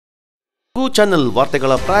Channel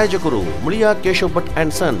ವಾರ್ತೆಗಳ ಪ್ರಾಯೋಜಕರು Muliya Keshav Bhat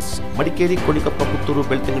and sons, Madikeri, ಕೊಣಿಕಪ್ಪ, Puttur,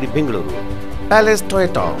 Belthangady, Bengaluru. Palace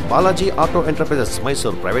Toyota, Balaji auto enterprises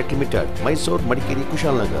Mysuru private limited, Mysuru, Madikeri,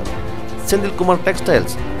 Kushalnagar. Senthil Kumar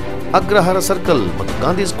textiles, Agrahara circle ಮತ್ತು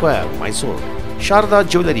Gandhi square, Mysuru. Sharada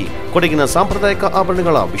jewellery, ಕೊಡಗಿನ ಸಾಂಪ್ರದಾಯಿಕ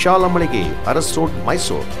ಆಭರಣಗಳ ವಿಶಾಲ ಮಳಿಗೆ, Aras road,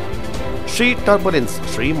 Mysuru. Shri ಟರ್ಬಲೆನ್ಸ್,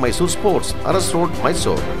 Shri Mysuru sports, Aras road,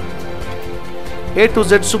 Mysuru. A to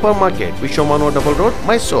Z super market, Vishwamanava double road,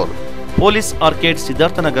 Mysuru. Police arcade,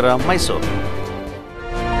 Siddharthanagar, Mysuru.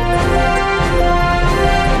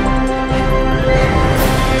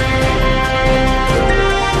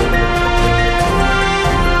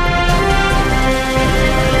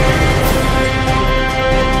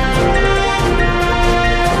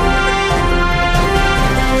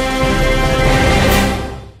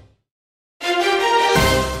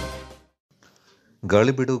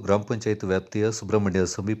 Galibeedu ಗ್ರಾಮ ಪಂಚಾಯತ್ ವ್ಯಾಪ್ತಿಯ ಸುಬ್ರಹ್ಮಣ್ಯ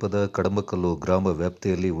ಸಮೀಪದ ಕಡಮಕಲ್ಲು ಗ್ರಾಮ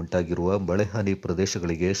ವ್ಯಾಪ್ತಿಯಲ್ಲಿ ಉಂಟಾಗಿರುವ ಮಳೆಹಾನಿ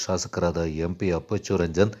ಪ್ರದೇಶಗಳಿಗೆ ಶಾಸಕರಾದ ಎಂಪಿ ಅಪ್ಪಚ್ಚು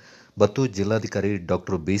ರಂಜನ್ ಮತ್ತು ಜಿಲ್ಲಾಧಿಕಾರಿ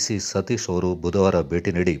ಡಾಕ್ಟರ್ ಬಿಸಿ ಸತೀಶ್ ಅವರು ಬುಧವಾರ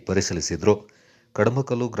ಭೇಟಿ ನೀಡಿ ಪರಿಶೀಲಿಸಿದರು.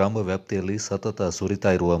 ಕಡಮಕಲ್ಲು ಗ್ರಾಮ ವ್ಯಾಪ್ತಿಯಲ್ಲಿ ಸತತ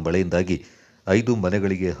ಸುರಿತಾ ಇರುವ ಮಳೆಯಿಂದಾಗಿ 5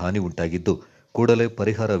 ಮನೆಗಳಿಗೆ ಹಾನಿ ಉಂಟಾಗಿದ್ದು, ಕೂಡಲೇ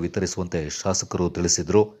ಪರಿಹಾರ ವಿತರಿಸುವಂತೆ ಶಾಸಕರು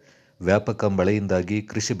ತಿಳಿಸಿದರು. ವ್ಯಾಪಕ ಮಳೆಯಿಂದಾಗಿ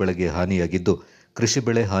ಕೃಷಿ ಬೆಳೆಗೆ ಹಾನಿಯಾಗಿದ್ದು, ಕೃಷಿ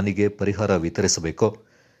ಬೆಳೆ ಹಾನಿಗೆ ಪರಿಹಾರ ವಿತರಿಸಬೇಕು.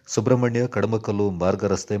 ಸುಬ್ರಹ್ಮಣ್ಯ ಕಡಮಕಲ್ಲು ಮಾರ್ಗ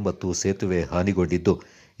ರಸ್ತೆ ಮತ್ತು ಸೇತುವೆ ಹಾನಿಗೊಂಡಿದ್ದು,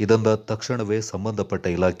 ಇದನ್ನು ತಕ್ಷಣವೇ ಸಂಬಂಧಪಟ್ಟ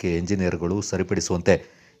ಇಲಾಖೆ ಎಂಜಿನಿಯರ್ಗಳು ಸರಿಪಡಿಸುವಂತೆ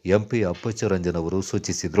ಎಂಪಿ ಅಪ್ಪಚ್ಚು ರಂಜನ್ ಅವರು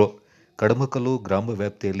ಸೂಚಿಸಿದರು. ಕಡಮಕಲ್ಲು ಗ್ರಾಮ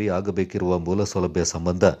ವ್ಯಾಪ್ತಿಯಲ್ಲಿ ಆಗಬೇಕಿರುವ ಮೂಲ ಸೌಲಭ್ಯ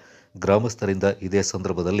ಸಂಬಂಧ ಗ್ರಾಮಸ್ಥರಿಂದ ಇದೇ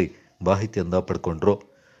ಸಂದರ್ಭದಲ್ಲಿ ಮಾಹಿತಿಯನ್ನ ಪಡ್ಕೊಂಡ್ರು.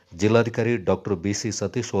 ಜಿಲ್ಲಾಧಿಕಾರಿ ಡಾಕ್ಟರ್ ಬಿಸಿ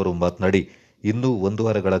ಸತೀಶ್ ಅವರು ಮಾತನಾಡಿ, ಇನ್ನೂ 1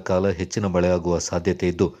 ವಾರಗಳ ಕಾಲ ಹೆಚ್ಚಿನ ಮಳೆಯಾಗುವ ಸಾಧ್ಯತೆ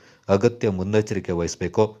ಇದ್ದು, ಅಗತ್ಯ ಮುನ್ನೆಚ್ಚರಿಕೆ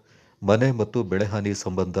ವಹಿಸಬೇಕು. ಮನೆ ಮತ್ತು ಬೆಳೆಹಾನಿ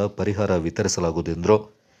ಸಂಬಂಧ ಪರಿಹಾರ ವಿತರಿಸಲಾಗುವುದು ಎಂದರು.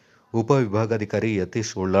 ಉಪವಿಭಾಗಾಧಿಕಾರಿ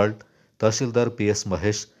ಯತೀಶ್ ಉಳ್ಳಾಳ್, ತಹಶೀಲ್ದಾರ್ ಪಿಎಸ್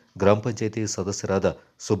ಮಹೇಶ್, ಗ್ರಾಮ ಪಂಚಾಯಿತಿ ಸದಸ್ಯರಾದ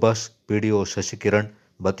ಸುಭಾಷ್, ಪಿಡಿಒ ಶಶಿಕಿರಣ್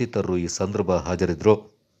ಮತ್ತಿತರರು ಈ ಸಂದರ್ಭ ಹಾಜರಿದ್ದರು.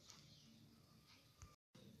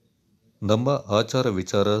 ನಮ್ಮ ಆಚಾರ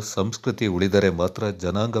ವಿಚಾರ ಸಂಸ್ಕೃತಿ ಉಳಿದರೆ ಮಾತ್ರ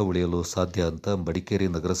ಜನಾಂಗ ಉಳಿಯಲು ಸಾಧ್ಯ ಅಂತ ಮಡಿಕೇರಿ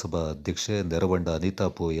ನಗರಸಭಾ ಅಧ್ಯಕ್ಷೆ ನೆರವಂಡ ಅನಿತಾ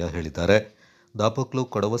ಪೋಯ ಹೇಳಿದ್ದಾರೆ. ದಾಪಕ್ಲು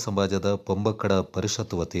ಕೊಡವ ಸಮಾಜದ ಪೊಂಬಕ್ಕಡ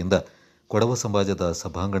ಪರಿಷತ್ ವತಿಯಿಂದ ಕೊಡವ ಸಮಾಜದ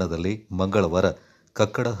ಸಭಾಂಗಣದಲ್ಲಿ ಮಂಗಳವಾರ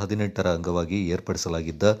ಕಕ್ಕಡ 18ರ ಅಂಗವಾಗಿ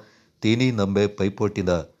ಏರ್ಪಡಿಸಲಾಗಿದ್ದ ತೀನಿ ನಂಬೆ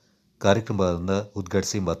ಪೈಪೋಟಿನ ಕಾರ್ಯಕ್ರಮವನ್ನು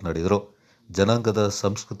ಉದ್ಘಾಟಿಸಿ ಮಾತನಾಡಿದರು. ಜನಾಂಗದ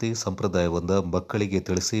ಸಂಸ್ಕೃತಿ ಸಂಪ್ರದಾಯವನ್ನು ಮಕ್ಕಳಿಗೆ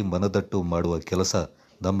ತಿಳಿಸಿ ಮನದಟ್ಟು ಮಾಡುವ ಕೆಲಸ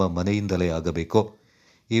ನಮ್ಮ ಮನೆಯಿಂದಲೇ ಆಗಬೇಕು.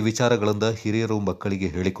 ಈ ವಿಚಾರಗಳಿಂದ ಹಿರಿಯರು ಮಕ್ಕಳಿಗೆ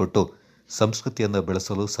ಹೇಳಿಕೊಟ್ಟು ಸಂಸ್ಕೃತಿಯನ್ನು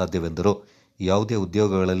ಬೆಳೆಸಲು ಸಾಧ್ಯವೆಂದರು. ಯಾವುದೇ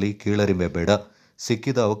ಉದ್ಯೋಗಗಳಲ್ಲಿ ಕೀಳರಿಮೆ ಬೇಡ,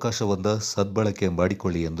 ಸಿಕ್ಕಿದ ಅವಕಾಶವನ್ನು ಸದ್ಬಳಕೆ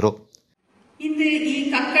ಮಾಡಿಕೊಳ್ಳಿ ಎಂದರು. ಇಂದು ಈ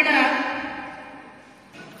ಕಕ್ಕಡ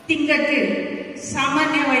ತಿಂಗತ್ತು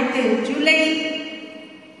ಸಾಮಾನ್ಯವಾಯಿತು ಜುಲೈ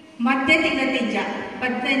ಮಧ್ಯ ತಿಂಗತಿಂಜ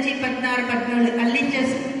 15, 16, 17 ಅಲ್ಲಿಂದ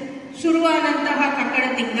ಶುರುವಾದಂತಹ ಕಕ್ಕಡ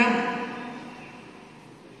ತಿಂಗ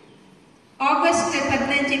ಆಗಸ್ಟ್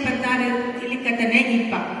 15, 16 ಇಲ್ಲಿಕತನೆ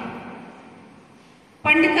ಇಪ್ಪ.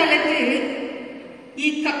 ಪಂಡ ಕಾಲത്ത് ಈ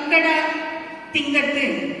ಕಕ್ಕಡ ತಿಂಗತ್ತು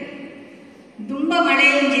ತುಂಬ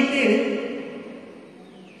ಮಳೆಯಿಂಜಿತ್ತು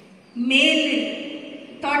ಮೇಲ್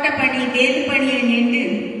ತೋಟಪಣಿ ಬೇಲ್ಪಣಿ ನಿಂಡು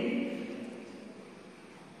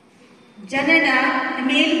ಜನನ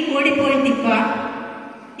ಮೇಲ್ ಕೋಡಿಪೋಯ್ತಿಪ್ಪ.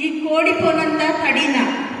 ಈ ಕೋಡಿಪೋನಂತ ತಡಿನ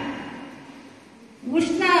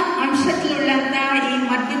ಉಷ್ಣ ಅಂಶದಲ್ಲುಳ್ಳಂತ ಈ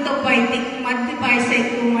ಮದ್ದು ತೊಪ್ಪಾಯ್ತಿ, ಮದ್ದು ಪಾಯಸ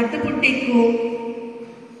ಇಕ್ಕು, ಮದ್ದು ಪುಟ್ಟಿಕ್ಕು,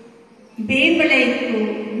 ಬೇಂಬಳೆ ಇಕ್ಕು,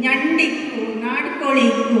 ñಂಡಿಕ್ಕು, ನಾಡ್ಕೋಳಿ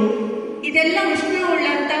ಇಕ್ಕು, ಇದೆಲ್ಲ ಉಷ್ಣ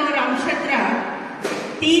ಉಳ್ಳಂತ ஒரு ಅಂಶತ್ರ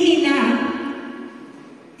ತೀನಿನ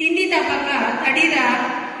ತಿಂದಿದ ಪಕ್ಕ ತಡಿರ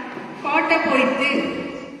ಕೋಟ ಪೋಯ್ತು.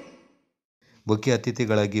 ಮುಖ್ಯ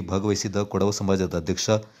ಅತಿಥಿಗಳಾಗಿ ಭಾಗವಹಿಸಿದ್ದ ಕೊಡವ ಸಮಾಜದ ಅಧ್ಯಕ್ಷ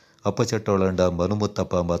ಅಪ್ಪಚಟ್ಟೊಳಂಡ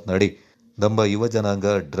ಮನುಮುತ್ತಪ್ಪ ಮಾತನಾಡಿ, ನಮ್ಮ ಯುವ ಜನಾಂಗ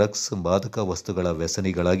ಡ್ರಗ್ಸ್, ಮಾದಕ ವಸ್ತುಗಳ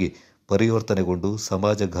ವ್ಯಸನಿಗಳಾಗಿ ಪರಿವರ್ತನೆಗೊಂಡು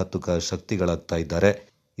ಸಮಾಜಘಾತುಕ ಶಕ್ತಿಗಳಾಗ್ತಾ ಇದ್ದಾರೆ.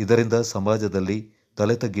 ಇದರಿಂದ ಸಮಾಜದಲ್ಲಿ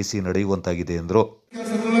ತಲೆ ತಗ್ಗಿಸಿ ನಡೆಯುವಂತಾಗಿದೆ ಎಂದರು.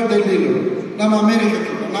 ನಾನು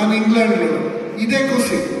ಅಮೆರಿಕಕ್ಕೆ, ನಾನು ಇಂಗ್ಲೆಂಡ್, ಇದೇ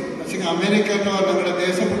ಖುಷಿ ಅಮೆರಿಕ ಅಥವಾ ನಗರ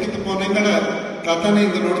ದೇಶ ಬಿಟ್ಟಿತ್ತು ಪೋನೆಂಗಡ ಕಥನೆ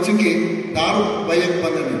ಇಂದ ನೋಡ್ಚಿಂಗಿ ದಾರು ಬಯಕ್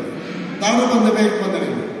ಬಂದನೆ, ದಾರು ಬೇಕ್ ಬಂದನೆ.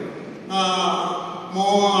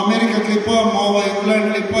 ಅಮೆರಿಕಕ್ಲಿಪ್ಪ ಮೋವ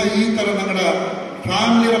ಇಂಗ್ಲೆಂಡ್ಲಿಪ್ಪ ಈ ಥರ ನಗಡ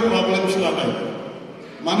ಫ್ಯಾಮಿಲಿಯ ಪ್ರಾಬ್ಲಮ್ ಸ್ಟಾರ್ಟ್ ಆಯಿತು.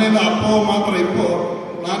 ಮನೇಲಿ ಅಪ್ಪ ಮಾತ್ರ ಇಪ್ಪೋ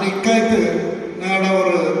ನಾನು ಇಕ್ಕಾಯ್ತು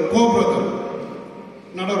ನಡವರು ಕೋ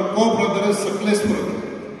ಬ್ರದರ್ ಸಕಲೇಶ್ವರದ್ದು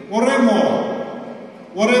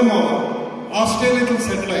ಒರೇ ಮೋವ ಆಸ್ಟ್ರೇಲಿಯಾದಲ್ಲಿ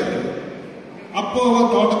ಸೆಟ್ಲ್ ಆಯಿತು. ಅಪ್ಪ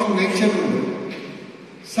ತೋಟಕ್ಕೆ ನೆಕ್ಷನ್ ಉಂಟು.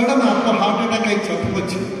 ಸಡನ್ ಅಪ್ಪ ಹಾರ್ಟ್ ಅಟ್ಯಾಕ್ ಆಗಿ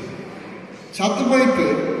ಚತ್ತು போயிட்டு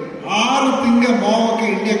 6 ತಿಂಗ ಮೋವಕ್ಕೆ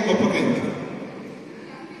ಇಂಡಿಯಾಕ್ಕೆ ಪಪ್ಪಕೈತು.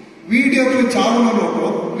 వీడియోకి చావున నోటో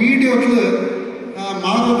వీడియోకి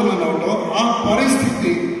ಮಾದದನ ನೋಟೋ ಆ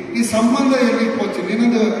ಪರಿಸ್ಥಿತಿ ಈ ಸಂಬಂಧ ಎಲ್ಲಿಗೆ ಹೋಚು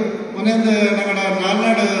ನಿನ್ನದು முன்னேந்து நாங்கள்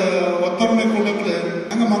நாள்நாடு ஒத்தொருமை கூட்டத்தில்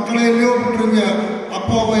நாங்கள் மக்களை எல்லையோ விட்டுருங்க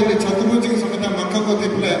அப்பாவை இல்லை சத்துமூச்சிக்கு சமயத்தை மக்கள்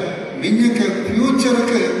கொத்திப்பில் மிஞ்சுக்கு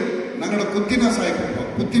ஃபியூச்சருக்கு நாங்களோட குத்தினா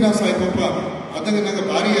சாய்ப்பப்பா ಅದಕ್ಕೆ ನಂಗೆ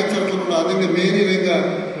ಭಾರಿ ಎಚ್ಚರಿಕೆ ಅದಕ್ಕೆ ಮೇರಿನ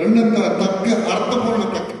ಹೆಣ್ಣಂತ ತಕ್ಕ ಅರ್ಥಪೂರ್ಣ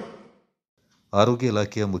ತಕ್ಕ. ಆರೋಗ್ಯ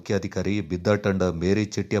ಇಲಾಖೆಯ ಮುಖ್ಯಾಧಿಕಾರಿ ಬಿದ್ದಾಟಂಡ ಮೇರಿ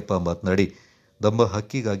ಚಿಟ್ಯಪ್ಪ ಮಾತನಾಡಿ, ನಮ್ಮ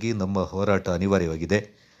ಹಕ್ಕಿಗಾಗಿ ನಮ್ಮ ಹೋರಾಟ ಅನಿವಾರ್ಯವಾಗಿದೆ.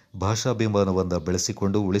 ಭಾಷಾಭಿಮಾನವನ್ನು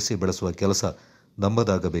ಬೆಳೆಸಿಕೊಂಡು ಉಳಿಸಿ ಬೆಳೆಸುವ ಕೆಲಸ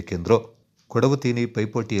ನಮ್ಮದಾಗಬೇಕೆಂದರು. ಕೊಡವತೀನಿ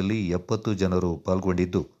ಪೈಪೋಟಿಯಲ್ಲಿ 70 ಜನರು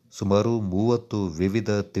ಪಾಲ್ಗೊಂಡಿದ್ದು ಸುಮಾರು 30 ವಿವಿಧ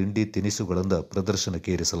ತಿಂಡಿ ತಿನಿಸುಗಳನ್ನು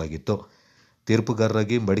ಪ್ರದರ್ಶನಕ್ಕೆ ಇರಿಸಲಾಗಿತ್ತು.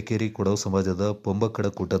 ತೀರ್ಪುಗಾರರಾಗಿ ಮಡಿಕೇರಿ ಕೊಡವ ಸಮಾಜದ ಪೊಂಬಕ್ಕಡ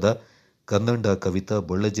ಕೂಟದ ಕನ್ನಂಡ ಕವಿತಾ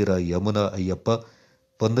ಬೊಳ್ಳಜಿರ ಯಮುನಾ ಅಯ್ಯಪ್ಪ,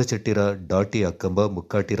 ಪೊಂದಚೆಟ್ಟಿರ ಡಾಟಿ ಅಕ್ಕಂಬ,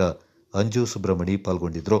 ಮುಕ್ಕಾಟಿರ ಅಂಜು ಸುಬ್ರಹ್ಮಣಿ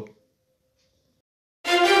ಪಾಲ್ಗೊಂಡಿದ್ದರು.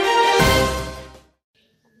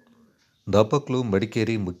 ದಾಪಕ್ಲು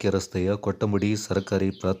ಮಡಿಕೇರಿ ಮುಖ್ಯ ರಸ್ತೆಯ ಕೊಟ್ಟಮುಡಿ ಸರ್ಕಾರಿ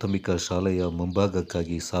ಪ್ರಾಥಮಿಕ ಶಾಲೆಯ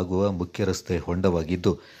ಮುಂಭಾಗಕ್ಕಾಗಿ ಸಾಗುವ ಮುಖ್ಯ ರಸ್ತೆ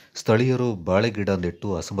ಹೊಂಡವಾಗಿದ್ದು, ಸ್ಥಳೀಯರು ಬಾಳೆಗಿಡ ನೆಟ್ಟು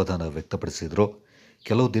ಅಸಮಾಧಾನ ವ್ಯಕ್ತಪಡಿಸಿದರು.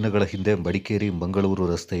 ಕೆಲವು ದಿನಗಳ ಹಿಂದೆ ಮಡಿಕೇರಿ ಮಂಗಳೂರು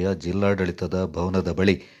ರಸ್ತೆಯ ಜಿಲ್ಲಾಡಳಿತದ ಭವನದ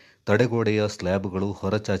ಬಳಿ ತಡೆಗೋಡೆಯ ಸ್ಲ್ಯಾಬ್ಗಳು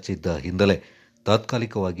ಹೊರಚಾಚಿದ್ದ ಹಿನ್ನೆಲೆ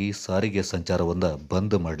ತಾತ್ಕಾಲಿಕವಾಗಿ ಸಾರಿಗೆ ಸಂಚಾರವನ್ನು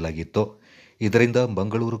ಬಂದ್ ಮಾಡಲಾಗಿತ್ತು. ಇದರಿಂದ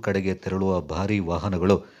ಮಂಗಳೂರು ಕಡೆಗೆ ತೆರಳುವ ಭಾರೀ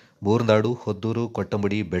ವಾಹನಗಳು ಮೂರ್ನಾಡು, ಹೊದ್ದೂರು,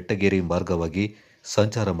 ಕೊಟ್ಟಮುಡಿ, ಬೆಟ್ಟಗೇರಿ ಮಾರ್ಗವಾಗಿ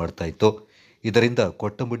ಸಂಚಾರ ಮಾಡ್ತಾ ಇತ್ತು. ಇದರಿಂದ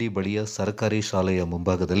ಕೊಟ್ಟಮುಡಿ ಬಳಿಯ ಸರ್ಕಾರಿ ಶಾಲೆಯ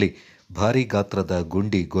ಮುಂಭಾಗದಲ್ಲಿ ಭಾರೀ ಗಾತ್ರದ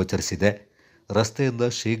ಗುಂಡಿ ಗೋಚರಿಸಿದೆ. ರಸ್ತೆಯಿಂದ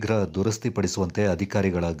ಶೀಘ್ರ ದುರಸ್ತಿಪಡಿಸುವಂತೆ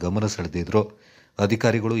ಅಧಿಕಾರಿಗಳ ಗಮನ ಸೆಳೆದಿದ್ರು.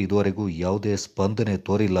 ಅಧಿಕಾರಿಗಳು ಇದುವರೆಗೂ ಯಾವುದೇ ಸ್ಪಂದನೆ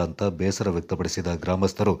ತೋರಿಲ್ಲ ಅಂತ ಬೇಸರ ವ್ಯಕ್ತಪಡಿಸಿದ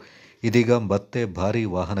ಗ್ರಾಮಸ್ಥರು ಇದೀಗ ಮತ್ತೆ ಭಾರೀ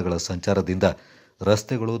ವಾಹನಗಳ ಸಂಚಾರದಿಂದ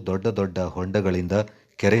ರಸ್ತೆಗಳು ದೊಡ್ಡ ದೊಡ್ಡ ಹೊಂಡಗಳಿಂದ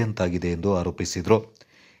ಕೆರೆಯಂತಾಗಿದೆ ಎಂದು ಆರೋಪಿಸಿದರು.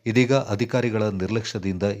 ಇದೀಗ ಅಧಿಕಾರಿಗಳ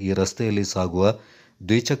ನಿರ್ಲಕ್ಷ್ಯದಿಂದ ಈ ರಸ್ತೆಯಲ್ಲಿ ಸಾಗುವ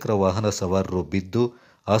ದ್ವಿಚಕ್ರ ವಾಹನ ಸವಾರರು ಬಿದ್ದು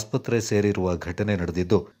ಆಸ್ಪತ್ರೆ ಸೇರಿರುವ ಘಟನೆ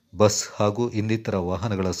ನಡೆದಿದ್ದು, ಬಸ್ ಹಾಗೂ ಇನ್ನಿತರ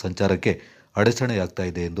ವಾಹನಗಳ ಸಂಚಾರಕ್ಕೆ ಅಡಚಣೆಯಾಗ್ತಾ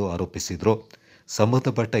ಇದೆ ಎಂದು ಆರೋಪಿಸಿದರು.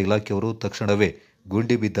 ಸಂಬಂಧಪಟ್ಟ ಇಲಾಖೆಯವರು ತಕ್ಷಣವೇ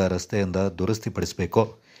ಗುಂಡಿ ಬಿದ್ದ ರಸ್ತೆಯಿಂದ ದುರಸ್ತಿಪಡಿಸಬೇಕು.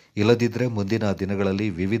 ಇಲ್ಲದಿದ್ದರೆ ಮುಂದಿನ ದಿನಗಳಲ್ಲಿ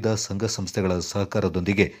ವಿವಿಧ ಸಂಘ ಸಂಸ್ಥೆಗಳ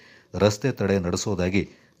ಸಹಕಾರದೊಂದಿಗೆ ರಸ್ತೆ ತಡೆ ನಡೆಸುವುದಾಗಿ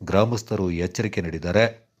ಗ್ರಾಮಸ್ಥರು ಎಚ್ಚರಿಕೆ ನೀಡಿದ್ದಾರೆ.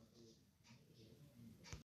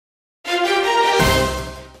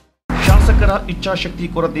 ಶಾಸಕರ ಇಚ್ಛಾಶಕ್ತಿ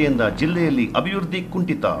ಕೊರತೆಯಿಂದ ಜಿಲ್ಲೆಯಲ್ಲಿ ಅಭಿವೃದ್ಧಿ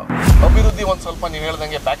ಕುಂಠಿತ. ಅಭಿವೃದ್ಧಿ ಒಂದು ಸ್ವಲ್ಪ ನೀವು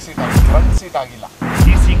ಹೇಳ್ದಂಗೆ ಬ್ಯಾಕ್ ಸೀಟ್ ಆಗಿ ಫ್ರಂಟ್ ಸೀಟ್ ಆಗಿಲ್ಲ.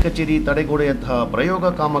 ಡಿಸಿ ಕಚೇರಿ ತಡೆಗೋಡೆಯಂತಹ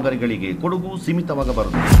ಪ್ರಯೋಗ ಕಾಮಗಾರಿಗಳಿಗೆ ಕೊಡಗು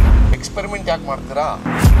ಸೀಮಿತವಾಗಬಾರದು. ಎಕ್ಸ್ಪೆರಿಮೆಂಟ್ ಯಾಕೆ ಮಾಡ್ತೀರಾ?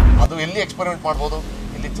 ಅದು ಎಲ್ಲಿ ಎಕ್ಸ್ಪೆರಿಮೆಂಟ್ ಮಾಡ್ಬೋದು?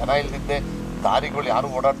 ಇಲ್ಲಿ ಜನ ಇಲ್ಲದಿದ್ದೆ, ದಾರಿಗಳು ಯಾರು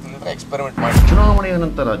ಓಡಾಡ್ತಿದ್ರೆ ಎಕ್ಸ್ಪೆರಿಮೆಂಟ್ ಮಾಡಿ. ಚುನಾವಣೆಯ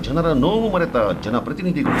ನಂತರ ಜನರ ನೋವು ಮರೆತ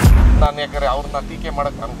ಜನಪ್ರತಿನಿಧಿಗಳು. ನಾನು ಯಾಕಂದ್ರೆ ಅವ್ರನ್ನ ಟೀಕೆ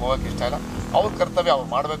ಮಾಡಕ್ಕೆ ನನಗೆ ಹೋಗಕ್ಕೆ ಇಷ್ಟ ಇಲ್ಲ. ಅವ್ರ ಕರ್ತವ್ಯ ಅವ್ರು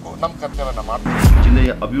ಮಾಡಬೇಕು, ನಮ್ಮ ಕರ್ತವ್ಯನ ಮಾಡ್ತೀವಿ.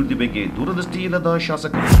 ಜಿಲ್ಲೆಯ ಅಭಿವೃದ್ಧಿ ಬಗ್ಗೆ ದೂರದೃಷ್ಟಿ ಇಲ್ಲದ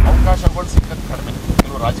ಶಾಸಕರು. ಅವಕಾಶಗಳು ಸಿಕ್ಕದ್ದು ಕಡಿಮೆ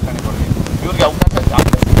ಕೆಲವು ರಾಜಕಾರಣಿಗಳಿಗೆ. ಇವ್ರಿಗೆ ಅವಕಾಶ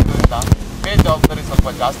ಜಾಸ್ತಿ ಸಿಗೋದ್ರಿಂದ ಬೇಜವಾಬ್ದಾರಿ ಸ್ವಲ್ಪ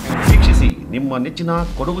ಜಾಸ್ತಿ. ವೀಕ್ಷಿಸಿ ನಿಮ್ಮ ನೆಚ್ಚಿನ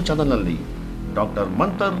ಕೊಡಗು ಚಾನಲ್ನಲ್ಲಿ ಡಾಕ್ಟರ್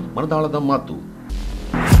ಮಂತರ್ ಮನದಾಳದ ಮಾತು.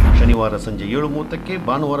 ಶನಿವಾರ ಸಂಜೆ 7:30ಕ್ಕೆ,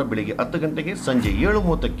 ಭಾನುವಾರ ಬೆಳಿಗ್ಗೆ 10 ಗಂಟೆಗೆ, ಸಂಜೆ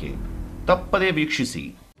 7:30ಕ್ಕೆ. ತಪ್ಪದೇ ವೀಕ್ಷಿಸಿ.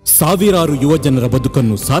 ಸಾವಿರಾರು ಯುವಜನರ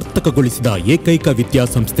ಬದುಕನ್ನು ಸಾರ್ಥಕಗೊಳಿಸಿದ ಏಕೈಕ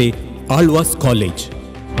ವಿದ್ಯಾಸಂಸ್ಥೆ ಆಳ್ವಾಸ್ ಕಾಲೇಜ್.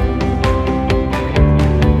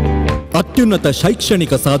 ಅತ್ಯುನ್ನತ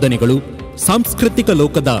ಶೈಕ್ಷಣಿಕ ಸಾಧನೆಗಳು, ಸಾಂಸ್ಕೃತಿಕ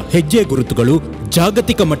ಲೋಕದ ಹೆಜ್ಜೆ ಗುರುತುಗಳು,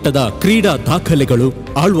 ಜಾಗತಿಕ ಮಟ್ಟದ ಕ್ರೀಡಾ ದಾಖಲೆಗಳು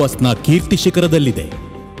ಆಳ್ವಾಸ್ನ ಕೀರ್ತಿ ಶಿಖರದಲ್ಲಿದೆ.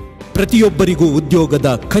 ಪ್ರತಿಯೊಬ್ಬರಿಗೂ ಉದ್ಯೋಗದ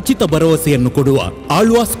ಖಚಿತ ಭರವಸೆಯನ್ನು ಕೊಡುವ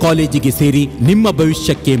ಆಳ್ವಾಸ್ ಕಾಲೇಜಿಗೆ ಸೇರಿ ನಿಮ್ಮ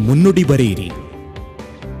ಭವಿಷ್ಯಕ್ಕೆ ಮುನ್ನುಡಿ ಬರೆಯಿರಿ.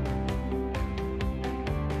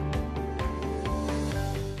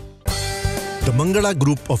 The Mangala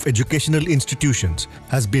Group of Educational Institutions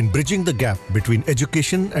has been bridging the gap between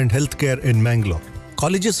education and healthcare in Mangalore.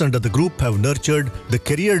 Colleges under the group have nurtured the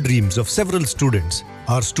career dreams of several students.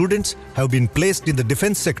 Our students have been placed in the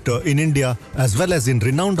defense sector in India as well as in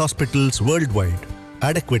renowned hospitals worldwide.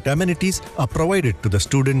 Adequate amenities are provided to the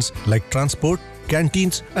students like transport,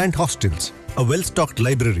 canteens and hostels. A well-stocked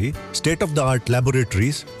library, state-of-the-art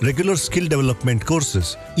laboratories, regular skill development courses,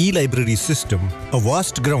 e-library system, a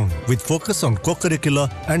vast ground with focus on co-curricular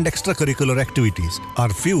and extracurricular activities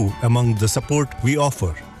are few among the support we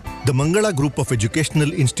offer. The Mangala Group of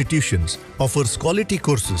Educational Institutions offers quality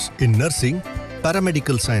courses in nursing,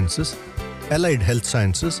 paramedical sciences, allied health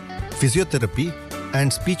sciences, physiotherapy and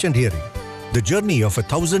speech and hearing. The journey of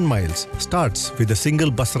 1,000 miles starts with a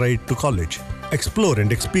single bus ride to college. Explore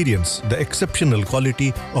and experience the exceptional quality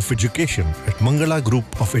of education at Mangala Group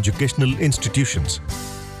of Educational Institutions.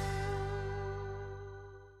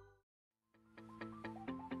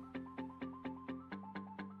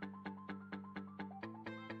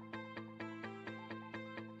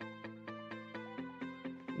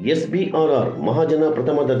 SBRR Mahajan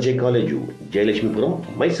ಪ್ರಥಮ ದರ್ಜೆ college, Jayalakshmipuram,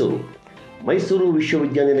 Mysuru. Mysuru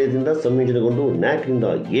ವಿಶ್ವವಿದ್ಯಾನಿಲಯದಿಂದ ಸಂಯೋಜನೆಗೊಂಡು ನ್ಯಾಕ್ನಿಂದ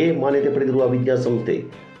A ಮಾನ್ಯತೆ ಪಡೆದಿರುವ ವಿದ್ಯಾಸಂಸ್ಥೆ.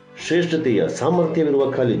 ಶ್ರೇಷ್ಠತೆಯ ಸಾಮರ್ಥ್ಯವಿರುವ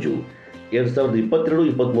college.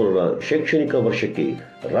 2022-23 ಶೈಕ್ಷಣಿಕ ವರ್ಷಕ್ಕೆ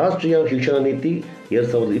ರಾಷ್ಟ್ರೀಯ ಶಿಕ್ಷಣ ನೀತಿ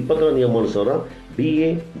 2020 ನಿಯಮಾನುಸಾರ BA,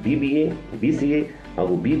 BBA, BCA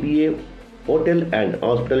ಹಾಗೂ BBA ಹೋಟೆಲ್ ಆ್ಯಂಡ್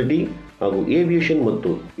ಹಾಸ್ಪಿಟಾಲಿಟಿ ಹಾಗೂ ಏವಿಯೇಷನ್ ಮತ್ತು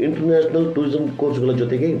ಇಂಟರ್ನ್ಯಾಷನಲ್ ಟೂರಿಸಂ ಕೋರ್ಸ್ಗಳ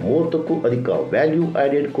ಜೊತೆಗೆ 30ಕ್ಕೂ ಅಧಿಕ ವ್ಯಾಲ್ಯೂ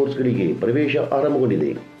ಆಡೆಡ್ ಕೋರ್ಸ್ಗಳಿಗೆ ಪ್ರವೇಶ ಆರಂಭಗೊಂಡಿದೆ.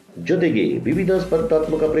 ಜೊತೆಗೆ ವಿವಿಧ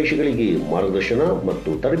ಸ್ಪರ್ಧಾತ್ಮಕ ಪರೀಕ್ಷೆಗಳಿಗೆ ಮಾರ್ಗದರ್ಶನ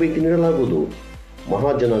ಮತ್ತು ತರಬೇತಿ ನೀಡಲಾಗುವುದು.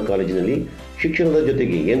 ಮಹಾಜನ ಕಾಲೇಜಿನಲ್ಲಿ ಶಿಕ್ಷಣದ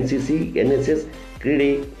ಜೊತೆಗೆ NCC, NSS,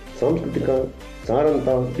 ಕ್ರೀಡೆ, ಸಾಂಸ್ಕೃತಿಕ, ಸಾರಂತ,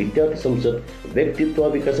 ವಿದ್ಯಾರ್ಥಿ ಸಂಸತ್, ವ್ಯಕ್ತಿತ್ವ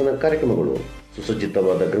ವಿಕಸನ ಕಾರ್ಯಕ್ರಮಗಳು,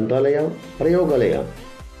 ಸುಸಜ್ಜಿತವಾದ ಗ್ರಂಥಾಲಯ, ಪ್ರಯೋಗಾಲಯ,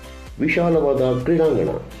 ವಿಶಾಲವಾದ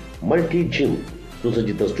ಕ್ರೀಡಾಂಗಣ, ಮಲ್ಟಿ ಜಿಮ್,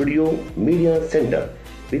 ಸುಸಜ್ಜಿತ ಸ್ಟುಡಿಯೋ, ಮೀಡಿಯಾ ಸೆಂಟರ್,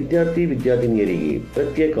 ವಿದ್ಯಾರ್ಥಿನಿಯರಿಗೆ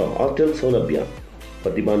ಪ್ರತ್ಯೇಕ ಹಾಸ್ಟೆಲ್ ಸೌಲಭ್ಯ,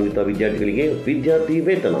 ಪ್ರತಿಭಾನ್ವಿತ ವಿದ್ಯಾರ್ಥಿಗಳಿಗೆ ವಿದ್ಯಾರ್ಥಿ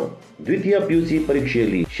ವೇತನ, ದ್ವಿತೀಯ PUC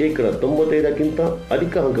ಪರೀಕ್ಷೆಯಲ್ಲಿ 95%ಕ್ಕಿಂತ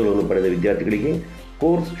ಅಧಿಕ ಅಂಕಗಳನ್ನು ಪಡೆದ ವಿದ್ಯಾರ್ಥಿಗಳಿಗೆ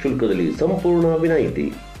ಕೋರ್ಸ್ ಶುಲ್ಕದಲ್ಲಿ ಸಂಪೂರ್ಣ ವಿನಾಯಿತಿ,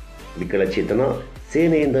 ವಿಕಲಚೇತನ,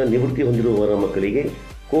 ಸೇನೆಯಿಂದ ನಿವೃತ್ತಿ ಹೊಂದಿರುವವರ ಮಕ್ಕಳಿಗೆ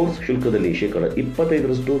ಕೋರ್ಸ್ ಶುಲ್ಕದಲ್ಲಿ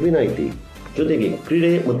 25% ವಿನಾಯಿತಿ, ಜೊತೆಗೆ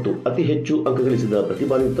ಕ್ರೀಡೆ ಮತ್ತು ಅತಿ ಹೆಚ್ಚು ಅಂಕ ಗಳಿಸಿದ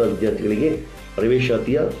ಪ್ರತಿಭಾನ್ವಿತ ವಿದ್ಯಾರ್ಥಿಗಳಿಗೆ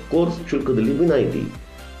ಪ್ರವೇಶಾತಿಯ ಕೋರ್ಸ್ ಶುಲ್ಕದಲ್ಲಿ ವಿನಾಯಿತಿ.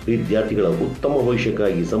 ವಿದ್ಯಾರ್ಥಿಗಳ ಉತ್ತಮ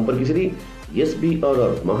ಭವಿಷ್ಯಕ್ಕಾಗಿ ಸಂಪರ್ಕಿಸಿರಿ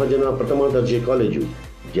SBRR ಮಹಾಜನ ಪ್ರಥಮ ದರ್ಜೆ ಕಾಲೇಜು,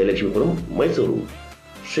 ಜಯಲಕ್ಷ್ಮೀಪುರಂ, ಮೈಸೂರು.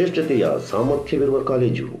 ಶ್ರೇಷ್ಠತೆಯ ಸಾಮರ್ಥ್ಯವಿರುವ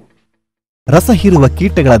ಕಾಲೇಜು. ರಸ ಹೀರುವ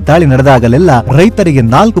ಕೀಟಗಳ ದಾಳಿ ನಡೆದಾಗಲೆಲ್ಲ ರೈತರಿಗೆ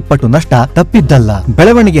 4 ಪಟ್ಟು ನಷ್ಟ ತಪ್ಪಿದ್ದಲ್ಲ.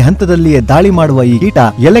 ಬೆಳವಣಿಗೆ ಹಂತದಲ್ಲಿಯೇ ದಾಳಿ ಮಾಡುವ ಈ ಕೀಟ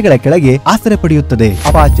ಎಲೆಗಳ ಕೆಳಗೆ ಆಸರೆ ಪಡೆಯುತ್ತದೆ.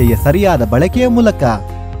 ಅಪಾಚೆಯ ಸರಿಯಾದ ಬಳಕೆಯ ಮೂಲಕ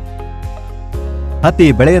ಹತ್ತಿ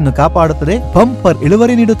ಬೆಳೆಯನ್ನು ಕಾಪಾಡುತ್ತದೆ, ಬಂಪರ್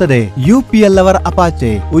ಇಳುವರಿ ನೀಡುತ್ತದೆ. UPL ಅವರ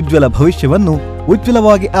ಅಪಾಚೆ ಉಜ್ವಲ ಭವಿಷ್ಯವನ್ನು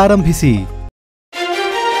ಉಜ್ವಲವಾಗಿ ಆರಂಭಿಸಿ.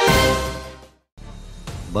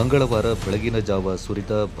 ಮಂಗಳವಾರ ಬೆಳಗಿನ ಜಾವ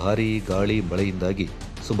ಸುರಿದ ಭಾರೀ ಗಾಳಿ ಮಳೆಯಿಂದಾಗಿ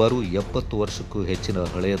ಸುಮಾರು 70 ವರ್ಷಕ್ಕೂ ಹೆಚ್ಚಿನ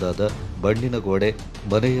ಹಳೆಯದಾದ ಮಣ್ಣಿನ ಗೋಡೆ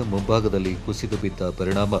ಮನೆಯ ಮುಂಭಾಗದಲ್ಲಿ ಕುಸಿದು ಬಿದ್ದ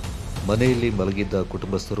ಪರಿಣಾಮ ಮನೆಯಲ್ಲಿ ಮಲಗಿದ್ದ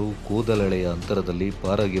ಕುಟುಂಬಸ್ಥರು ಕೂದಲೆಳೆಯ ಅಂತರದಲ್ಲಿ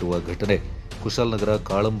ಪಾರಾಗಿರುವ ಘಟನೆ ಕುಶಾಲನಗರ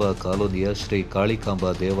ಕಾಳಂಬ ಕಾಲೋನಿಯ ಶ್ರೀ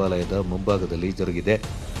ಕಾಳಿಕಾಂಬಾ ದೇವಾಲಯದ ಮುಂಭಾಗದಲ್ಲಿ ಜರುಗಿದೆ.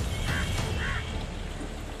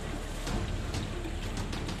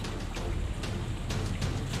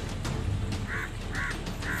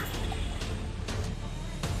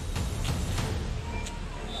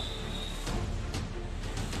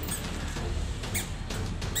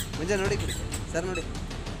 ನೋಡಿ ಸರ್, ನೋಡಿ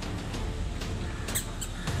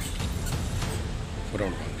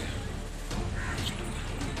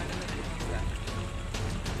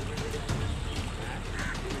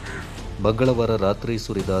ಮಂಗಳವಾರ ರಾತ್ರಿ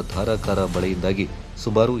ಸುರಿದ ಧಾರಾಕಾರ ಮಳೆಯಿಂದಾಗಿ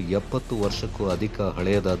ಸುಮಾರು 70 ವರ್ಷಕ್ಕೂ ಅಧಿಕ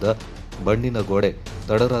ಹಳೆಯದಾದ ಮಣ್ಣಿನ ಗೋಡೆ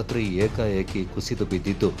ತಡರಾತ್ರಿ ಏಕಾಏಕಿ ಕುಸಿದು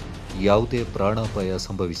ಬಿದ್ದಿದ್ದು ಯಾವುದೇ ಪ್ರಾಣಾಪಾಯ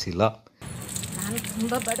ಸಂಭವಿಸಿಲ್ಲ. ನಾನು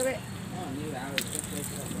ತುಂಬ ಬಡವೆ,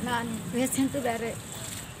 ನಾನು ಪೇಷಂಟು ಬೇರೆ,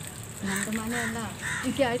 ನಂದು ಮನೆಯೆಲ್ಲ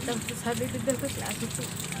ಹೀಗೆ ಆಯ್ತು, ಸಬಿದ್ದಿದ್ದಕ್ಕೂ ಆಗಿತ್ತು.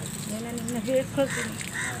 ಏನೋ ನಿನ್ನ ಹೇಳ್ಕೊಳ್ತೀನಿ,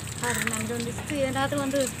 ಆದರೆ ನನಗೊಂದಿಷ್ಟು ಏನಾದರೂ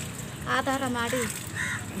ಒಂದು ಆಧಾರ ಮಾಡಿ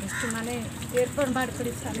ಒಂದಿಷ್ಟು ಮನೆ ಏರ್ಪಾಡು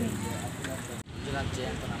ಮಾಡಿಕೊಡಿ ಸ್ವಾಮಿ.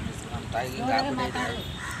 ಅಂತ ನಮ್ಮ ತಾಯಿಗೆ ಹಿಂಗೆ ಆಗ್ಬಿಟ್ಟೈತೆ,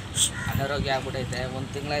 ಅನಾರೋಗ್ಯ ಆಗ್ಬಿಟ್ಟೈತೆ. 1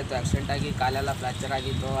 ತಿಂಗಳಾಯಿತು ಆಕ್ಸಿಡೆಂಟ್ ಆಗಿ, ಕಾಲೆಲ್ಲ ಫ್ರ್ಯಾಕ್ಚರ್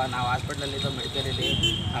ಆಗಿತ್ತು. ನಾವು ಹಾಸ್ಪಿಟ್ಲಲ್ಲಿದ್ದೋ ಮೆಡಿಕಲಲ್ಲಿ.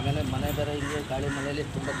 ಆಮೇಲೆ ಮನೆ ಬೇರೆ ಹಿಂಗೆ ಗಾಳಿ ಮಳೆಯಲ್ಲಿ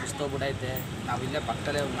ತುಂಬ ಕುಸ್ತೋಗ್ಬಿಟ್ಟೈತೆ. ನಾವು ಇಲ್ಲೇ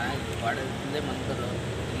ಪಕ್ಕದಲ್ಲೇ ವಾರ್ಡ್ ಇಲ್ಲೇ ಮಂದರು,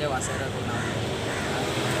 ಇಲ್ಲೇ ವಾಸ ಇರೋದು. ನಾವು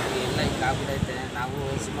ಎಲ್ಲ ಹಿಂಗೆ ಆಗ್ಬಿಟ್ಟೈತೆ. ನಾವು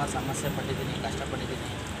ಸುಮಾರು ಸಮಸ್ಯೆ ಪಟ್ಟಿದ್ದೀನಿ, ಕಷ್ಟಪಟ್ಟಿದ್ದೀನಿ.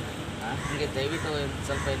 ಹೀಗೆ ದಯವಿಟ್ಟು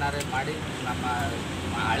ಸ್ವಲ್ಪ ಏನಾರು ಮಾಡಿ, ನಮ್ಮ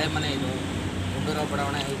ಹಳೆ ಮನೆ ಇದು ಗುಂಡೂರಾವ್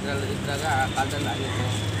ಬಡಾವಣೆ ಇದ್ರಾಗ ಆ ಕಾಲದಲ್ಲಿ ಆಗಿತ್ತು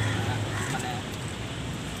ಮನೆ.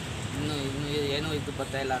 ಇನ್ನೂ ಏನೂ ಇದು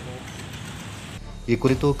ಬರ್ತಾ ಇಲ್ಲ ಅದು. ಈ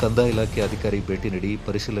ಕುರಿತು ಕಂದಾಯ ಇಲಾಖೆ ಅಧಿಕಾರಿ ಭೇಟಿ ನೀಡಿ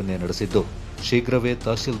ಪರಿಶೀಲನೆ ನಡೆಸಿದ್ದು ಶೀಘ್ರವೇ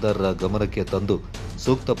ತಹಶೀಲ್ದಾರರ ಗಮನಕ್ಕೆ ತಂದು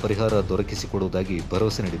ಸೂಕ್ತ ಪರಿಹಾರ ದೊರಕಿಸಿಕೊಡುವುದಾಗಿ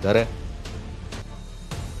ಭರವಸೆ ನೀಡಿದ್ದಾರೆ.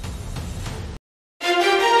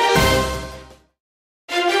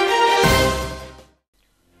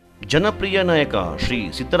 ಜನಪ್ರಿಯ ನಾಯಕ ಶ್ರೀ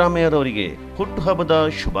ಸಿದ್ದರಾಮಯ್ಯರವರಿಗೆ ಹುಟ್ಟುಹಬ್ಬದ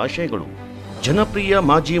ಶುಭಾಶಯಗಳು. ಜನಪ್ರಿಯ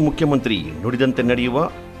ಮಾಜಿ ಮುಖ್ಯಮಂತ್ರಿ ನುಡಿದಂತೆ ನಡೆಯುವ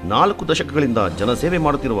 4 ದಶಕಗಳಿಂದ ಜನಸೇವೆ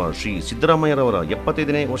ಮಾಡುತ್ತಿರುವ ಶ್ರೀ ಸಿದ್ದರಾಮಯ್ಯರವರ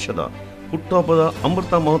 75ನೇ ವರ್ಷದ ಹುಟ್ಟುಹಬ್ಬದ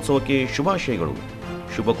ಅಮೃತ ಮಹೋತ್ಸವಕ್ಕೆ ಶುಭಾಶಯಗಳು.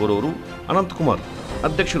 ಶುಭ ಕೋರುವವರು ಅನಂತಕುಮಾರ್,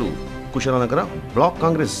 ಅಧ್ಯಕ್ಷರು, ಕುಶಾಲನಗರ ಬ್ಲಾಕ್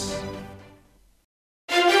ಕಾಂಗ್ರೆಸ್.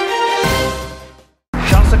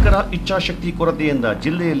 ಶಾಸಕರ ಇಚ್ಛಾಶಕ್ತಿ ಕೊರತೆಯಿಂದ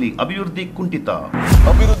ಜಿಲ್ಲೆಯಲ್ಲಿ ಅಭಿವೃದ್ಧಿ ಕುಂಠಿತ.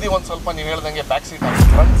 ಅಭಿವೃದ್ಧಿ ಒಂದು ಸ್ವಲ್ಪ ನೀವು ಹೇಳ್ದಂಗೆ ಬ್ಯಾಕ್ ಸೀಟ್ ಆಗಿ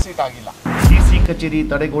ಫ್ರಂಟ್ ಸೀಟ್ ಆಗಿಲ್ಲ. DC ಕಚೇರಿ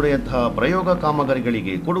ತಡೆಗೋಡೆಯಂತಹ ಪ್ರಯೋಗ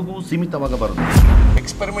ಕಾಮಗಾರಿಗಳಿಗೆ ಕೊಡಗು ಸೀಮಿತವಾಗಬಾರದು.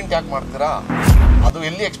 ಎಕ್ಸ್ಪೆರಿಮೆಂಟ್ ಯಾಕೆ ಮಾಡ್ತೀರಾ? ಅದು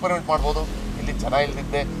ಎಲ್ಲಿ ಎಕ್ಸ್ಪೆರಿಮೆಂಟ್ ಮಾಡ್ಬೋದು? ಇಲ್ಲಿ ಜನ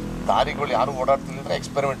ಇಲ್ಲದಿದ್ದೆ, ದಾರಿಗಳು ಯಾರು ಓಡಾಡ್ತಿದ್ರೆ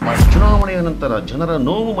ಎಕ್ಸ್ಪೆರಿಮೆಂಟ್ ಮಾಡಿ. ಚುನಾವಣೆಯ ನಂತರ ಜನರ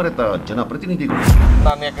ನೋವು ಮರೆತ ಜನಪ್ರತಿನಿಧಿಗಳು.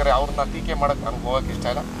 ನಾನು ಯಾಕಂದ್ರೆ ಅವ್ರನ್ನ ಟೀಕೆ ಮಾಡಕ್ಕೆ ನಮ್ಗೆ ಹೋಗಕ್ಕೆ ಇಷ್ಟ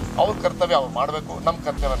ಇಲ್ಲ. ಅವ್ರ ಕರ್ತವ್ಯ ಅವ್ರು ಮಾಡಬೇಕು, ನಮ್ಮ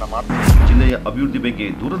ಕರ್ತವ್ಯನ ಮಾಡ್ತೀವಿ. ಜಿಲ್ಲೆಯ ಅಭಿವೃದ್ಧಿ ಬಗ್ಗೆ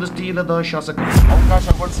ದೂರದೃಷ್ಟಿ ಇಲ್ಲದ ಶಾಸಕರು.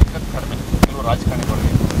 ಅವಕಾಶಗಳು ಸಿಕ್ಕದ್ದು ಕಡಿಮೆ ಕೆಲವು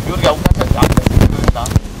ರಾಜಕಾರಣಿಗಳಿಗೆ. ಇವ್ರಿಗೆ ಅವಕಾಶ ಜಾಸ್ತಿ ಸಿಗೋದ್ರಿಂದ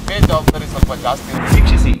ಬೇಜವಾಬ್ದಾರಿ ಸ್ವಲ್ಪ ಜಾಸ್ತಿ.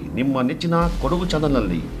 ವೀಕ್ಷಿಸಿ ನಿಮ್ಮ ನೆಚ್ಚಿನ ಕೊಡಗು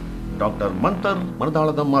ಚಾನಲ್ನಲ್ಲಿ ಡಾಕ್ಟರ್ ಮಂತರ್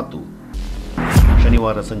ಮನದಾಳದ ಮಾತು.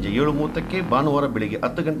 ಶನಿವಾರ ಸಂಜೆ 7:30ಕ್ಕೆ, ಭಾನುವಾರ ಬೆಳಿಗ್ಗೆ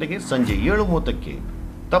 10 ಗಂಟೆಗೆ, ಸಂಜೆ 7:30ಕ್ಕೆ.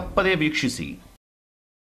 ತಪ್ಪದೇ ವೀಕ್ಷಿಸಿ.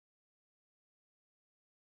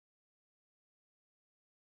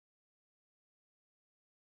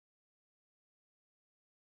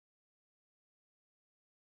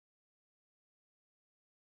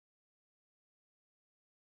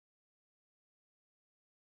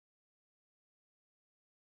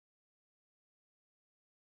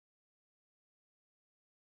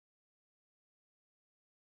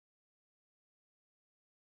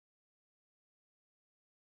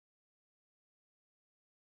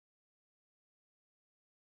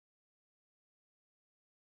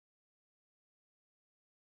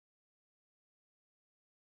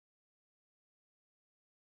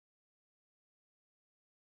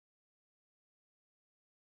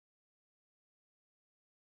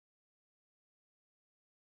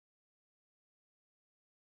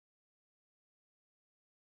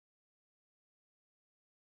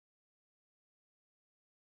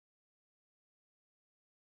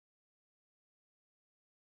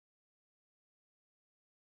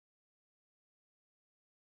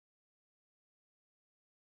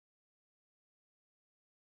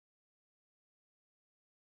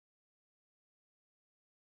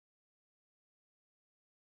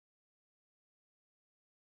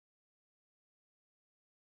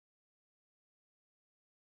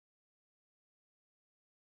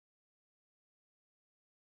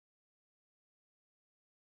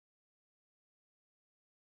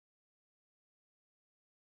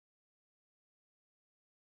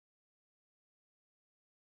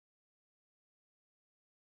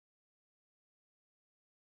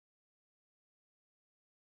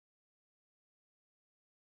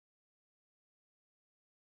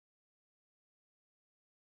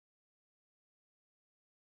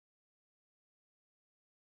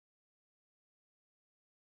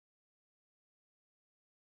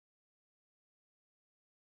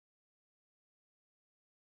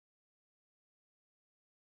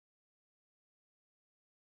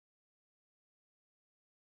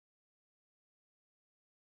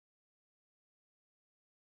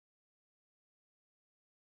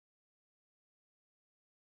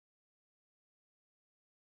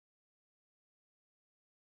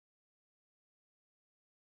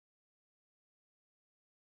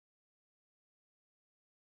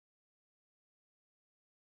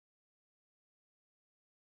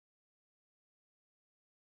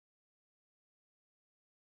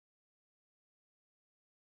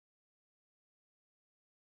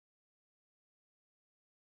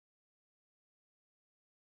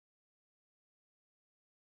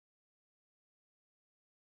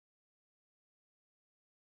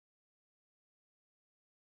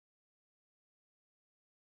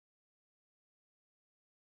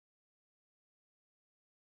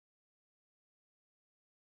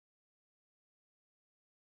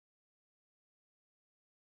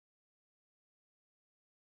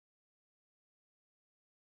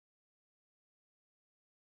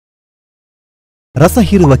 ರಸ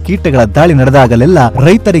ಹೀರುವ ಕೀಟಗಳ ದಾಳಿ ನಡೆದಾಗಲೆಲ್ಲ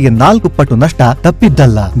ರೈತರಿಗೆ 4 ಪಟ್ಟು ನಷ್ಟ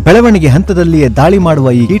ತಪ್ಪಿದ್ದಲ್ಲ. ಬೆಳವಣಿಗೆ ಹಂತದಲ್ಲಿಯೇ ದಾಳಿ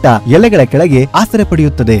ಮಾಡುವ ಈ ಕೀಟ ಎಲೆಗಳ ಕೆಳಗೆ ಆಶ್ರಯ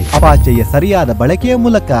ಪಡೆಯುತ್ತದೆ. ಅಪಾಚೆಯ ಸರಿಯಾದ ಬಳಕೆಯ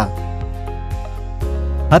ಮೂಲಕ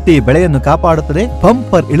ಅತಿ ಬೆಳೆಯನ್ನು ಕಾಪಾಡುತ್ತದೆ,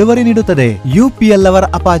 ಬಂಪರ್ ಇಳುವರಿ ನೀಡುತ್ತದೆ. UPL ಅವರ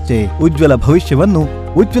ಅಪಾಚೆ ಉಜ್ವಲ ಭವಿಷ್ಯವನ್ನು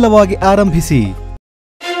ಉಜ್ವಲವಾಗಿ ಆರಂಭಿಸಿ.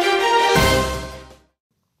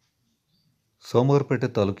 ಸೋಮವಾರಪೇಟೆ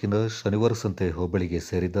ತಾಲೂಕಿನ ಶನಿವಾರ ಸಂತೆ ಹೋಬಳಿಗೆ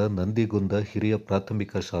ಸೇರಿದ ನಂದಿಗುಂದ ಹಿರಿಯ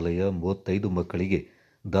ಪ್ರಾಥಮಿಕ ಶಾಲೆಯ 35 ಮಕ್ಕಳಿಗೆ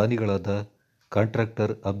ದಾನಿಗಳಾದ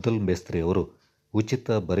ಕಾಂಟ್ರಾಕ್ಟರ್ ಅಬ್ದುಲ್ ಮೇಸ್ತ್ರಿ ಅವರು ಉಚಿತ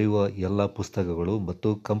ಬರೆಯುವ ಎಲ್ಲ ಪುಸ್ತಕಗಳು ಮತ್ತು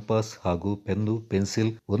ಕಂಪಾಸ್ ಹಾಗೂ ಪೆನ್ನು,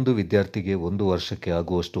 ಪೆನ್ಸಿಲ್ ಒಂದು ವಿದ್ಯಾರ್ಥಿಗೆ 1 ವರ್ಷಕ್ಕೆ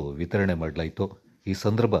ಆಗುವಷ್ಟು ವಿತರಣೆ ಮಾಡಲಾಯಿತು. ಈ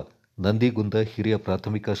ಸಂದರ್ಭ ನಂದಿಗುಂದ ಹಿರಿಯ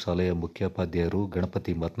ಪ್ರಾಥಮಿಕ ಶಾಲೆಯ ಮುಖ್ಯೋಪಾಧ್ಯಾಯರು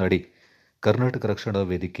ಗಣಪತಿ ಮಾತನಾಡಿ, ಕರ್ನಾಟಕ ರಕ್ಷಣಾ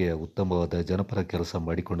ವೇದಿಕೆಯ ಉತ್ತಮವಾದ ಜನಪರ ಕೆಲಸ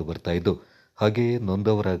ಮಾಡಿಕೊಂಡು ಬರ್ತಾ ಇದ್ದು, ಹಾಗೆಯೇ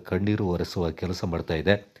ನೊಂದವರ ಕಣ್ಣೀರು ಒರೆಸುವ ಕೆಲಸ ಮಾಡ್ತಾ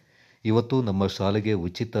ಇದೆ. ಇವತ್ತು ನಮ್ಮ ಶಾಲೆಗೆ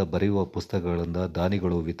ಉಚಿತ ಬರೆಯುವ ಪುಸ್ತಕಗಳನ್ನು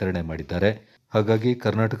ದಾನಿಗಳು ವಿತರಣೆ ಮಾಡಿದ್ದಾರೆ. ಹಾಗಾಗಿ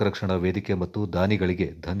ಕರ್ನಾಟಕ ರಕ್ಷಣಾ ವೇದಿಕೆ ಮತ್ತು ದಾನಿಗಳಿಗೆ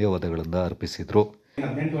ಧನ್ಯವಾದಗಳನ್ನು ಅರ್ಪಿಸಿದರು.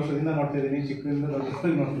 18 ವರ್ಷದಿಂದ ನೋಡ್ತಾ ಇದ್ದೀನಿ, ಚಿಕ್ಕದಿಂದ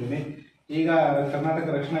ನೋಡ್ತಿದ್ದೀನಿ. ಈಗ ಕರ್ನಾಟಕ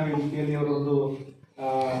ರಕ್ಷಣಾ ವೇದಿಕೆಯಲ್ಲಿ ಅವರು ಒಂದು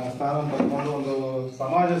ಸ್ಥಾನವನ್ನು ಪಡೆದುಕೊಂಡು ಒಂದು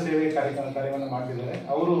ಸಮಾಜ ಸೇವೆ ಕಾರ್ಯವನ್ನು ಮಾಡ್ತಿದ್ದಾರೆ.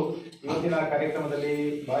 ಅವರು ಇವತ್ತಿನ ಕಾರ್ಯಕ್ರಮದಲ್ಲಿ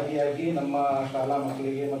ಭಾಗಿಯಾಗಿ ನಮ್ಮ ಶಾಲಾ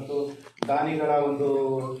ಮಕ್ಕಳಿಗೆ ಮತ್ತು ದಾನಿಗಳ ಒಂದು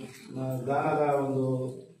ದಾನದ ಒಂದು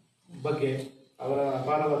ಬಗ್ಗೆ ಅವರ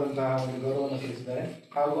ಅಪಾರವಾದಂತಹ ಒಂದು ಗೌರವವನ್ನು ತಿಳಿಸಿದ್ದಾರೆ.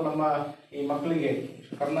 ಹಾಗೂ ನಮ್ಮ ಈ ಮಕ್ಕಳಿಗೆ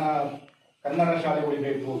ಕನ್ನಡ ಶಾಲೆ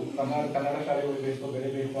ಉಳಿಬೇಕು, ಕನ್ನಡ ಶಾಲೆ ಉಳಿಬೇಕು,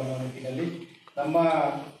 ಬೆಳೆಯಬೇಕು ಅನ್ನೋ ನಿಟ್ಟಿನಲ್ಲಿ ನಮ್ಮ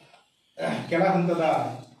ಕೆಳ ಹಂತದ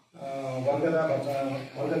ವರ್ಗದಿಂದ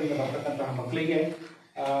ಬರ್ತಕ್ಕಂತಹ ಮಕ್ಕಳಿಗೆ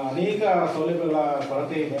ಅನೇಕ ಸೌಲಭ್ಯಗಳ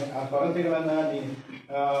ಕೊರತೆ ಇದೆ. ಆ ಕೊರತೆಗಳನ್ನು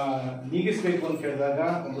ನೀಗಿಸಬೇಕು ಅಂತ ಹೇಳಿದಾಗ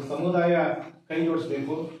ಒಂದು ಸಮುದಾಯ ಕೈ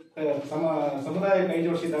ಜೋಡಿಸಬೇಕು. ಸಮುದಾಯ ಕೈ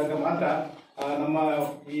ಜೋಡಿಸಿದಾಗ ಮಾತ್ರ ನಮ್ಮ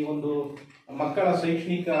ಈ ಒಂದು ಮಕ್ಕಳ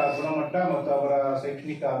ಶೈಕ್ಷಣಿಕ ಗುಣಮಟ್ಟ ಮತ್ತು ಅವರ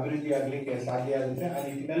ಶೈಕ್ಷಣಿಕ ಅಭಿವೃದ್ಧಿ ಆಗಲಿಕ್ಕೆ ಸಾಧ್ಯ ಆಗುತ್ತೆ. ಆ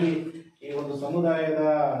ನಿಟ್ಟಿನಲ್ಲಿ ಈ ಒಂದು ಸಮುದಾಯದ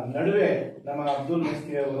ನಡುವೆ ನಮ್ಮ ಅಬ್ದುಲ್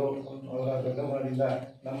ಮೇಸ್ತ್ರಿ ಅವರು ಅವರ ಗದ್ದಮದಿಂದ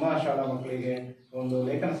ನಮ್ಮ ಶಾಲಾ ಮಕ್ಕಳಿಗೆ ಒಂದು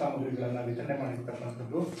ಲೇಖನ ಸಾಮಗ್ರಿಗಳನ್ನು ವಿತರಣೆ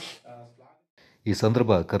ಮಾಡಿರ್ತಕ್ಕಂಥದ್ದು. ಈ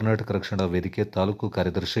ಸಂದರ್ಭ ಕರ್ನಾಟಕ ರಕ್ಷಣಾ ವೇದಿಕೆ ತಾಲೂಕು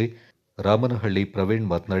ಕಾರ್ಯದರ್ಶಿ ರಾಮನಹಳ್ಳಿ ಪ್ರವೀಣ್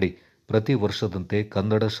ಮಾತನಾಡಿ, ಪ್ರತಿ ವರ್ಷದಂತೆ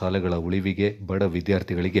ಕನ್ನಡ ಶಾಲೆಗಳ ಉಳಿವಿಗೆ ಬಡ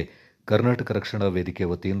ವಿದ್ಯಾರ್ಥಿಗಳಿಗೆ ಕರ್ನಾಟಕ ರಕ್ಷಣಾ ವೇದಿಕೆ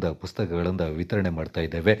ವತಿಯಿಂದ ಪುಸ್ತಕಗಳನ್ನು ವಿತರಣೆ ಮಾಡ್ತಾ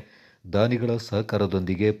ಇದ್ದೇವೆ. ದಾನಿಗಳ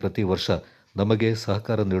ಸಹಕಾರದೊಂದಿಗೆ ಪ್ರತಿ ವರ್ಷ ನಮಗೆ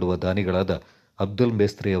ಸಹಕಾರ ನೀಡುವ ದಾನಿಗಳಾದ ಅಬ್ದುಲ್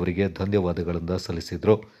ಮೇಸ್ತ್ರಿ ಅವರಿಗೆ ಧನ್ಯವಾದಗಳನ್ನು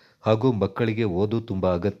ಸಲ್ಲಿಸಿದರು. ಹಾಗೂ ಮಕ್ಕಳಿಗೆ ಓದು ತುಂಬಾ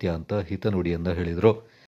ಅಗತ್ಯ ಅಂತ ಹಿತನುಡಿಯನ್ನ ಹೇಳಿದರು.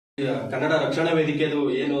 ಕನ್ನಡ ರಕ್ಷಣಾ ವೇದಿಕೆದು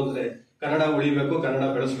ಏನು ಅಂದ್ರೆ ಕನ್ನಡ ಉಳಿಬೇಕು, ಕನ್ನಡ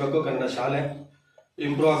ಬೆಳೆಸಬೇಕು, ಕನ್ನಡ ಶಾಲೆ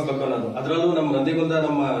ಇಂಪ್ರೂವ್ ಆಗ್ಬೇಕು ಅನ್ನೋದು. ಅದರಲ್ಲೂ ನಮ್ಮ ನಂದಿಗುಂದ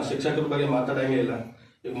ನಮ್ಮ ಶಿಕ್ಷಕರ ಬಗ್ಗೆ ಮಾತಾಡಂಗೇ ಇಲ್ಲ.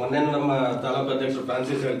 ಈಗ ಮೊನ್ನೆ ನಮ್ಮ ತಾಲೂಕು ಅಧ್ಯಕ್ಷರು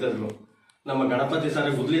ಫ್ರಾನ್ಸಿಸ್ ಹೇಳ್ತಾ ಇದ್ರು, ನಮ್ಮ ಗಣಪತಿ ಸರ್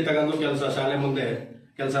ಗುದ್ಲಿ ತಗೊಂಡು ಕೆಲಸ ಶಾಲೆ ಮುಂದೆ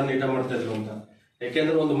ಕೆಲಸ ನೀಟ ಮಾಡ್ತಾ ಇದ್ರು ಅಂತ.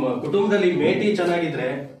 ಯಾಕೆಂದ್ರೆ ಒಂದು ಕುಟುಂಬದಲ್ಲಿ ಮೇಟಿ ಚೆನ್ನಾಗಿದ್ರೆ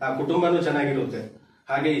ಆ ಕುಟುಂಬನೂ ಚೆನ್ನಾಗಿರುತ್ತೆ.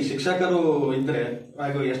 ಹಾಗೆ ಈ ಶಿಕ್ಷಕರು ಇದ್ರೆ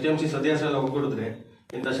ಹಾಗೂ STMC ಸದಸ್ಯರೆಲ್ಲ ಒಗ್ಗೂಡಿದ್ರೆ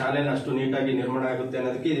ಇಂಥ ಶಾಲೆನ ಅಷ್ಟು ನೀಟಾಗಿ ನಿರ್ಮಾಣ ಆಗುತ್ತೆ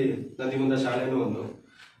ಅನ್ನೋದಕ್ಕೆ ನಂದಿಗುಂದ ಶಾಲೆನೂ ಒಂದು.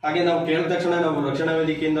 ಹಾಗೆ ನಾವು ಕೇಳಿದ ತಕ್ಷಣ ನಾವು ರಕ್ಷಣಾ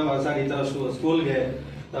ವೇದಿಕೆಯಿಂದ ಸರ್ ಈ ತರ ಸ್ಕೂಲ್ಗೆ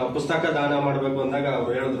ಪುಸ್ತಕ ದಾನ ಮಾಡಬೇಕು ಅಂದಾಗ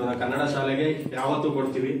ಅವ್ರು ಹೇಳಿದ್ರು, ನಾವು ಕನ್ನಡ ಶಾಲೆಗೆ ಯಾವತ್ತೂ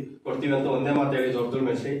ಕೊಡ್ತೀವಿ ಅಂತ ಒಂದೇ ಮಾತು ಹೇಳಿದ್ರು ಅಬ್ದುಲ್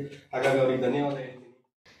ಮೇಸ್ತ್ರಿ. ಹಾಗಾಗಿ ಅವರಿಗೆ ಧನ್ಯವಾದ ಹೇಳ್ತೀನಿ.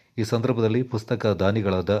 ಈ ಸಂದರ್ಭದಲ್ಲಿ ಪುಸ್ತಕ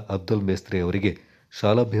ದಾನಿಗಳಾದ ಅಬ್ದುಲ್ ಮೇಸ್ತ್ರಿ ಅವರಿಗೆ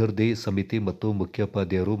ಶಾಲಾಭಿವೃದ್ಧಿ ಸಮಿತಿ ಮತ್ತು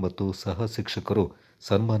ಮುಖ್ಯೋಪಾಧ್ಯಾಯರು ಮತ್ತು ಸಹ ಶಿಕ್ಷಕರು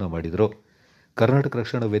ಸನ್ಮಾನ ಮಾಡಿದರು. ಕರ್ನಾಟಕ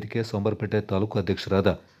ರಕ್ಷಣಾ ವೇದಿಕೆ ಸೋಮವಾರಪೇಟೆ ತಾಲೂಕು ಅಧ್ಯಕ್ಷರಾದ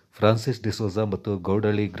ಫ್ರಾನ್ಸಿಸ್ ಡಿಸೋಜಾ ಮತ್ತು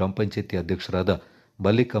ಗೌಡಹಳ್ಳಿ ಗ್ರಾಮ ಪಂಚಾಯಿತಿ ಅಧ್ಯಕ್ಷರಾದ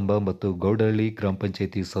ಮಲ್ಲಿಕಂಬ ಮತ್ತು ಗೌಡಹಳ್ಳಿ ಗ್ರಾಮ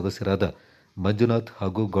ಪಂಚಾಯಿತಿ ಸದಸ್ಯರಾದ ಮಂಜುನಾಥ್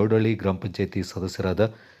ಹಾಗೂ ಗೌಡಹಳ್ಳಿ ಗ್ರಾಮ ಪಂಚಾಯಿತಿ ಸದಸ್ಯರಾದ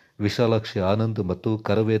ವಿಶಾಲಾಕ್ಷಿ ಆನಂದ್ ಮತ್ತು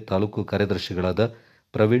ಕರವೇ ತಾಲೂಕು ಕಾರ್ಯದರ್ಶಿಗಳಾದ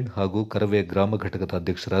ಪ್ರವೀಣ್ ಹಾಗೂ ಕರವೇ ಗ್ರಾಮ ಘಟಕದ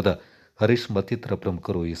ಅಧ್ಯಕ್ಷರಾದ ಹರೀಶ್ ಮತ್ತಿತರ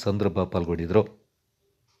ಪ್ರಮುಖರು ಈ ಸಂದರ್ಭ ಪಾಲ್ಗೊಂಡಿದ್ದರು.